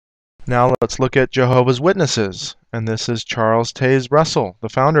Now let's look at Jehovah's Witnesses. And this is Charles Taze Russell, the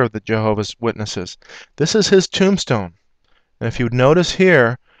founder of the Jehovah's Witnesses. This is his tombstone. And if you notice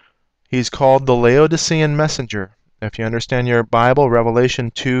here, he's called the Laodicean messenger. If you understand your Bible,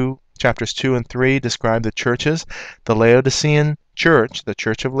 Revelation 2, chapters 2 and 3 describe the churches. The Laodicean church, the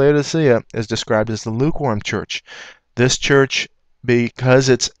church of Laodicea, is described as the lukewarm church. This church, because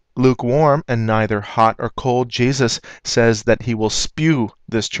it's lukewarm and neither hot or cold, Jesus says that he will spew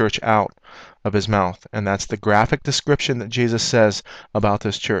this church out of his mouth. And that's the graphic description that Jesus says about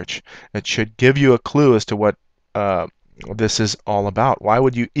this church. It should give you a clue as to what this is all about. Why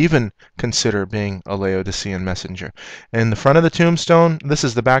would you even consider being a Laodicean messenger? In the front of the tombstone, this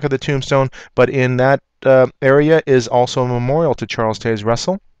is the back of the tombstone, but in that area is also a memorial to Charles Taze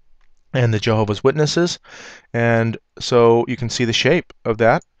Russell and the Jehovah's Witnesses. And so you can see the shape of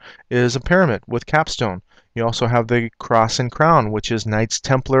that is a pyramid with capstone. You also have the cross and crown, which is Knights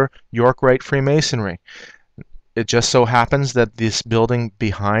Templar York Rite Freemasonry. It just so happens that this building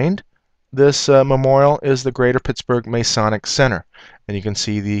behind this memorial is the Greater Pittsburgh Masonic Center, and you can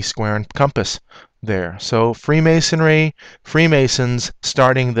see the square and compass there. So Freemasonry, Freemasons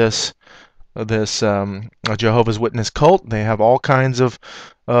starting this Jehovah's Witness cult. They have all kinds of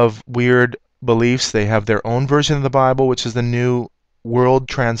weird beliefs. They have their own version of the Bible, which is the New World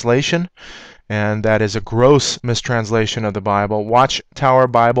Translation, and that is a gross mistranslation of the Bible. Watchtower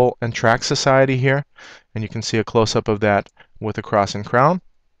Bible and Tract Society here, and you can see a close-up of that with the cross and crown.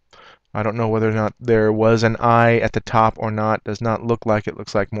 I don't know whether or not there was an eye at the top or not. Does not look like it.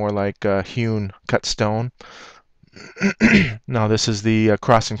 Looks like more like hewn cut stone. Now this is the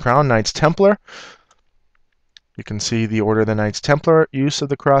cross and crown, Knights Templar. You can see the Order of the Knights Templar use of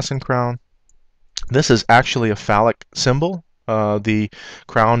the cross and crown. This is actually a phallic symbol, the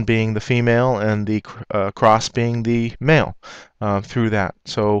crown being the female and the cross being the male through that.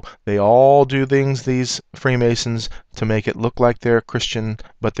 So they all do things, these Freemasons, to make it look like they're Christian,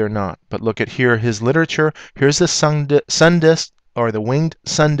 but they're not. But look at here, his literature. Here's the sun disk, or the winged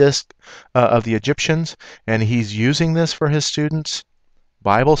sun disk of the Egyptians, and he's using this for his students,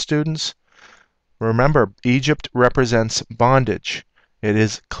 Bible students. Remember, Egypt represents bondage. It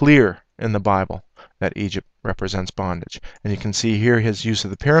is clear in the Bible that Egypt represents bondage. And you can see here his use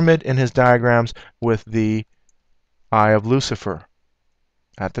of the pyramid in his diagrams with the eye of Lucifer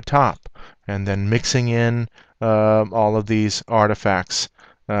at the top, and then mixing in all of these artifacts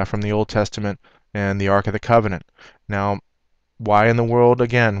from the Old Testament and the Ark of the Covenant. Now, why in the world,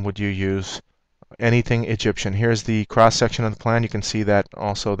 again, would you use anything Egyptian? Here's the cross-section of the plan. You can see that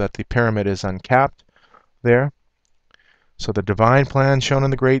also that the pyramid is uncapped there. So the divine plan shown in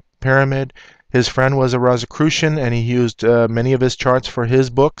the Great Pyramid. His friend was a Rosicrucian, and he used many of his charts for his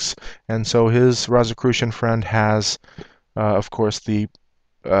books. And so his Rosicrucian friend has, of course, the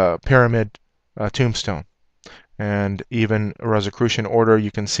pyramid tombstone. And even a Rosicrucian order,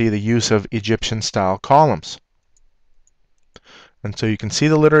 you can see the use of Egyptian-style columns. And so you can see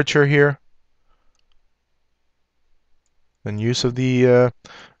the literature here. And use of the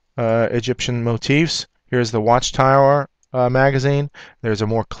Egyptian motifs. Here's the Watchtower magazine. There's a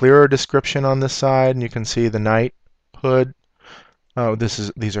more clearer description on this side, and you can see the knighthood.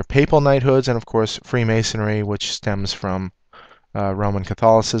 These are papal knighthoods, and of course Freemasonry, which stems from Roman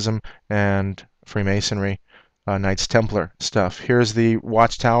Catholicism and Freemasonry, Knights Templar stuff. Here's the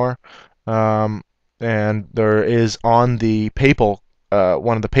Watchtower, and there is on the papal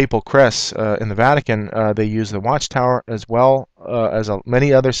one of the papal crests in the Vatican. They use the Watchtower as well as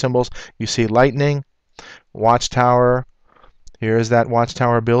many other symbols. You see lightning, Watchtower. Here's that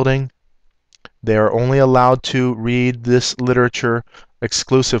Watchtower building. They are only allowed to read this literature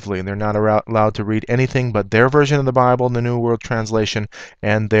exclusively. They're not allowed to read anything but their version of the Bible, the New World Translation,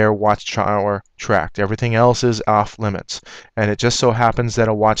 and their Watchtower tract. Everything else is off limits. And it just so happens that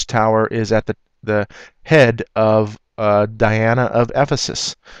a Watchtower is at the head of Diana of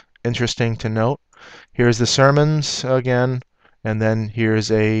Ephesus. Interesting to note. Here's the sermons again, and then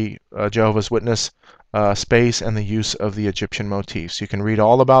here's a Jehovah's Witness space and the use of the Egyptian motifs. You can read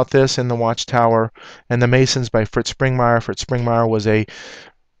all about this in the Watchtower and the Masons by Fritz Springmeier. Fritz Springmeier was a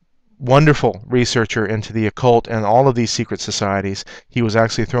wonderful researcher into the occult and all of these secret societies. He was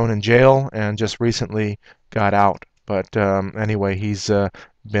actually thrown in jail and just recently got out. But anyway, he's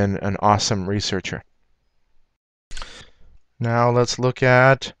been an awesome researcher. Now let's look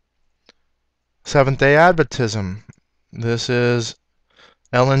at Seventh-day Adventism. This is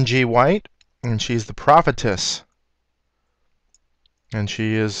Ellen G. White, and she's the prophetess. And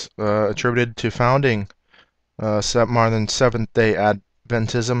she is attributed to founding modern Seventh-day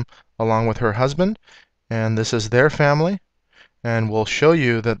Adventism along with her husband. And this is their family. and will show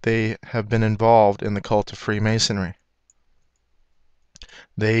you that they have been involved in the cult of Freemasonry.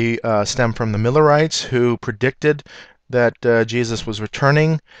 They stem from the Millerites, who predicted that Jesus was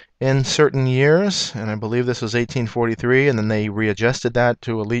returning in certain years, and I believe this was 1843, and then they readjusted that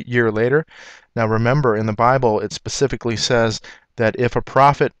to a year later. Now remember, in the Bible, it specifically says that if a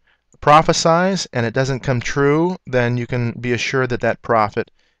prophet prophesies and it doesn't come true, then you can be assured that that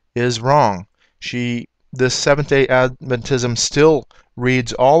prophet is wrong. This Seventh-day Adventism still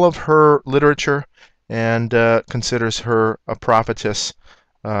reads all of her literature and considers her a prophetess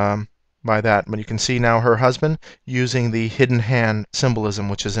um, by that. But you can see now her husband using the hidden hand symbolism,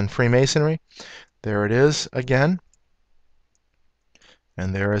 which is in Freemasonry. There it is again.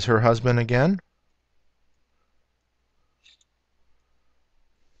 And there is her husband again.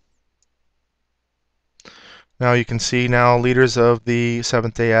 Now you can see now leaders of the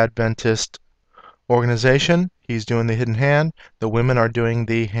Seventh-day Adventist organization. He's doing the hidden hand. The women are doing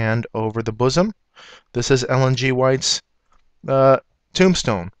the hand over the bosom. This is Ellen G. White's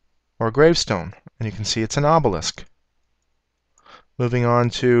tombstone or gravestone, and you can see it's an obelisk. Moving on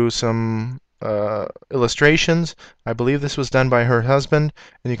to some illustrations. I believe this was done by her husband,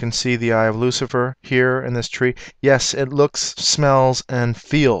 and you can see the eye of Lucifer here in this tree. Yes, it looks, smells, and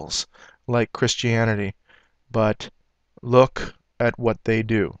feels like Christianity, but look at what they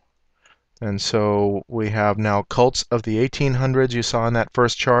do. And so we have now cults of the 1800s you saw in that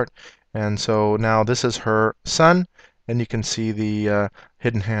first chart, and so now this is her son, and you can see the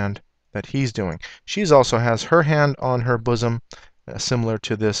hidden hand that he's doing. She also has her hand on her bosom, similar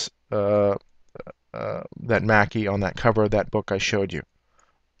to this that Mackie on that cover of that book I showed you.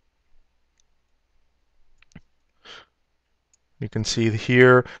 You can see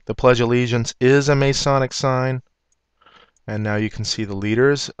here the Pledge of Allegiance is a Masonic sign. And now you can see the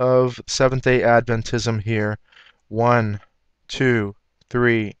leaders of Seventh-day Adventism here. 1, 2,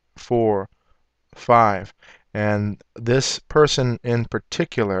 3, 4, 5. And this person in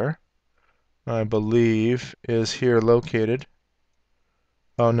particular, I believe, is here located.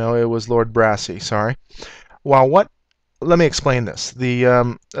 Oh no, it was Lord Brassey, sorry. Well, let me explain this.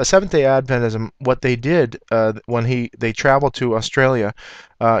 The Seventh-day Adventism, what they did when they traveled to Australia,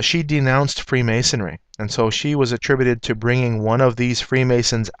 she denounced Freemasonry, and so she was attributed to bringing one of these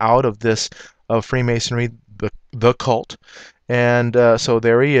Freemasons out of this of Freemasonry, the cult, and so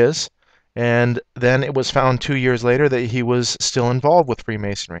there he is. And then it was found 2 years later that he was still involved with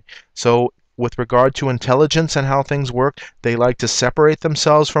Freemasonry. So with regard to intelligence and how things work, they like to separate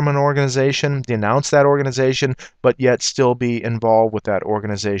themselves from an organization, denounce that organization, but yet still be involved with that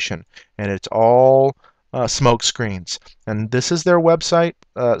organization. And it's all smoke screens. And this is their website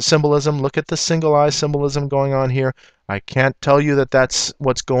symbolism. Look at the single eye symbolism going on here. I can't tell you that that's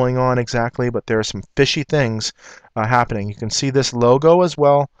what's going on exactly, but there are some fishy things happening. You can see this logo as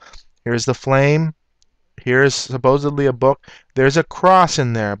well. Here's the flame. Here's supposedly a book. There's a cross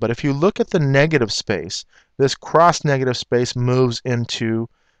in there, but if you look at the negative space, this cross negative space moves into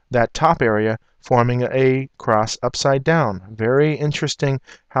that top area, forming a cross upside down. Very interesting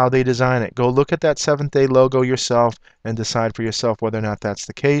how they design it. Go look at that Seventh-day logo yourself and decide for yourself whether or not that's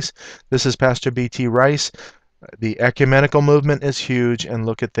the case. This is Pastor B.T. Rice. The ecumenical movement is huge, and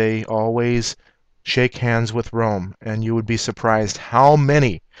look at they always shake hands with Rome, and you would be surprised how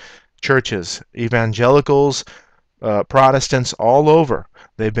many churches, evangelicals, Protestants all over,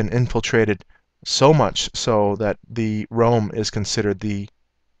 they've been infiltrated so much so that the Rome is considered the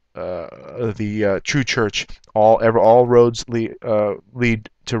true church. All roads lead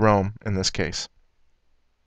to Rome in this case.